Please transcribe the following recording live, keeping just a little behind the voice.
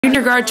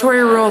Junior guard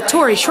Tori rule.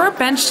 Tori, short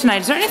bench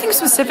tonight. Is there anything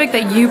specific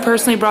that you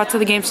personally brought to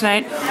the game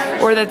tonight,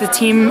 or that the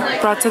team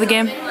brought to the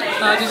game?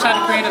 Just try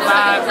to create a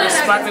vibe, a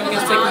spark that we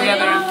can stick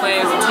together and play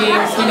as a team.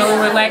 You know,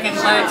 we're lacking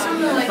much,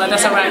 but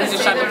that's all right. We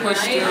just try to push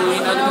through.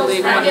 You know, the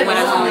league, we want to win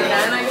at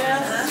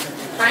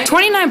home.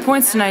 29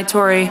 points tonight,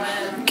 Tori.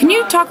 Can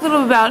you talk a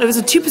little about, it was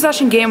a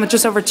 2-possession game with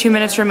just over 2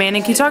 minutes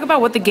remaining. Can you talk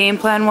about what the game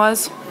plan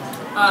was?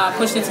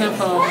 Push the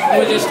tempo. We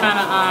were just trying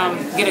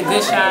to get a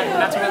good shot,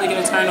 not to really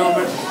get a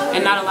turnover,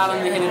 and not allow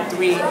them to hit a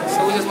three.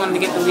 So we just wanted to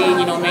get the lead,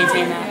 you know,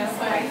 maintain that.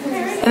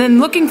 And then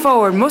looking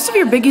forward, most of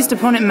your Big East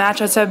opponent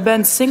matchups have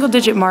been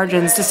single-digit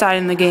margins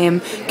deciding the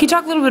game. Can you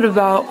talk a little bit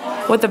about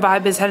what the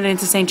vibe is heading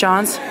into St.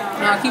 John's?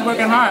 Keep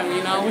working hard.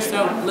 You know, we're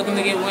still looking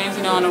to get wins.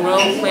 You know, on the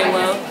road, play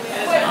well.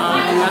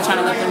 I'm not trying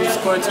to let them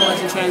score too much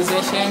in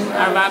transition.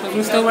 Our vibe is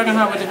we're still working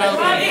hard. We're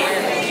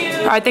developing.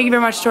 All right, thank you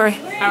very much, Tori.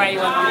 All right,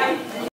 you're welcome.